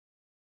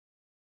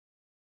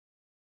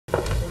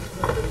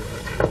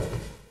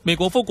美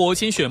国副国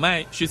卿雪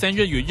麦13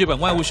日与日本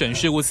外务省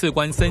事务次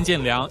官森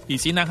健良以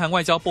及南韩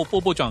外交部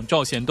副部长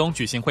赵贤东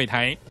举行会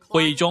谈。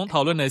会议中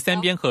讨论了三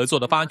边合作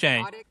的发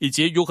展，以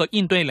及如何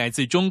应对来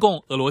自中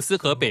共、俄罗斯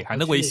和北韩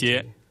的威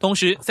胁。同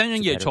时，三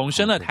人也重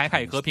申了台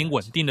海和平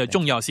稳定的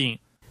重要性。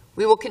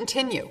We will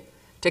continue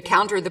to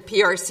counter the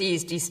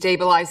PRC's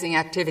destabilizing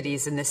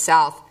activities in the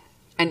South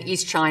and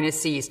East China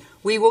Seas.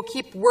 We will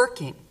keep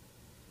working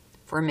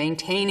for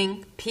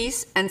maintaining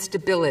peace and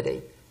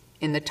stability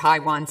in the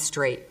Taiwan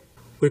Strait.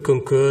 We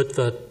concurred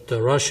that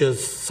Russia's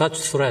such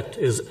threat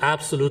is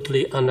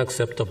absolutely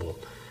unacceptable,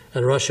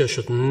 and Russia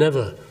should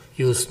never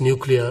use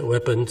nuclear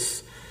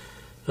weapons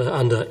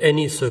under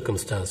any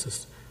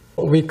circumstances.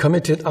 We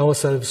committed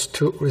ourselves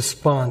to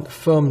respond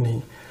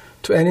firmly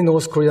to any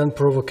North Korean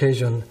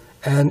provocation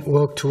and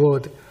work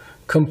toward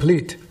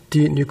complete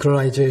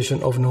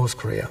denuclearization of North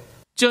Korea.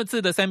 这次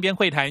的三边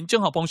会谈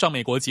正好碰上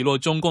美国击落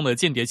中共的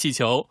间谍气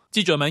球，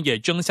记者们也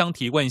争相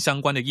提问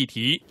相关的议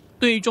题。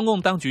对于中共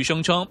当局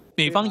声称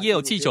美方也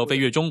有气球飞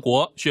越中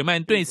国，雪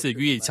曼对此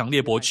予以强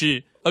烈驳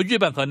斥，而日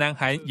本和南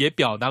韩也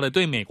表达了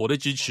对美国的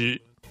支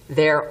持。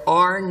There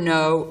are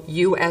no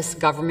U.S.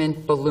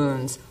 government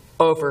balloons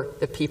over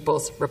the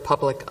People's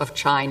Republic of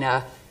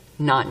China.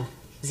 None.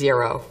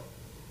 Zero.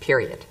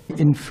 Period.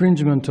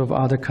 Infringement of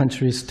other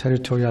countries'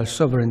 territorial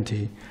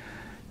sovereignty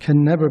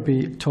can never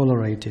be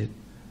tolerated,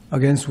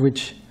 against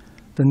which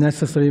the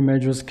necessary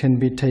measures can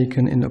be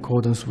taken in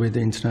accordance with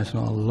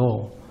international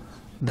law.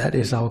 That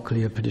is our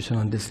clear position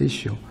on this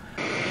issue.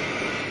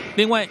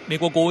 另外，美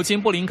国国务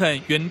卿布林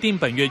肯原定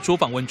本月初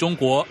访问中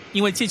国，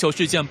因为气球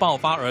事件爆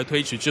发而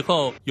推迟之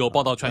后，有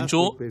报道传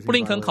出，布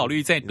林肯考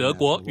虑在德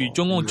国与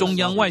中共中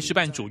央外事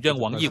办主任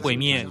王毅会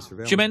面。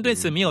雪曼对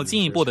此没有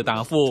进一步的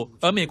答复，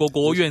而美国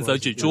国务院则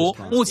指出，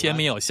目前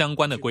没有相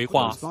关的规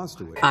划。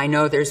I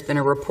know there's been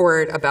a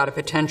report about a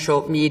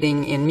potential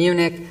meeting in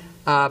Munich,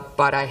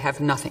 but I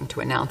have nothing to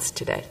announce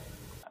today.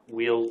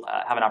 We'll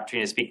have an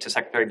opportunity to speak to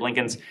Secretary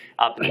Blinken's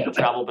potential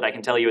travel, but I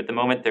can tell you at the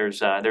moment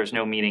there's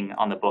no meeting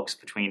on the books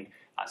between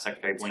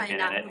Secretary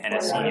Blinken and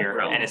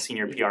a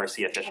senior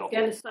PRC official.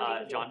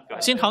 John, go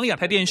ahead. 新唐亚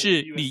太电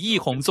视李义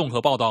宏综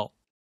合报道。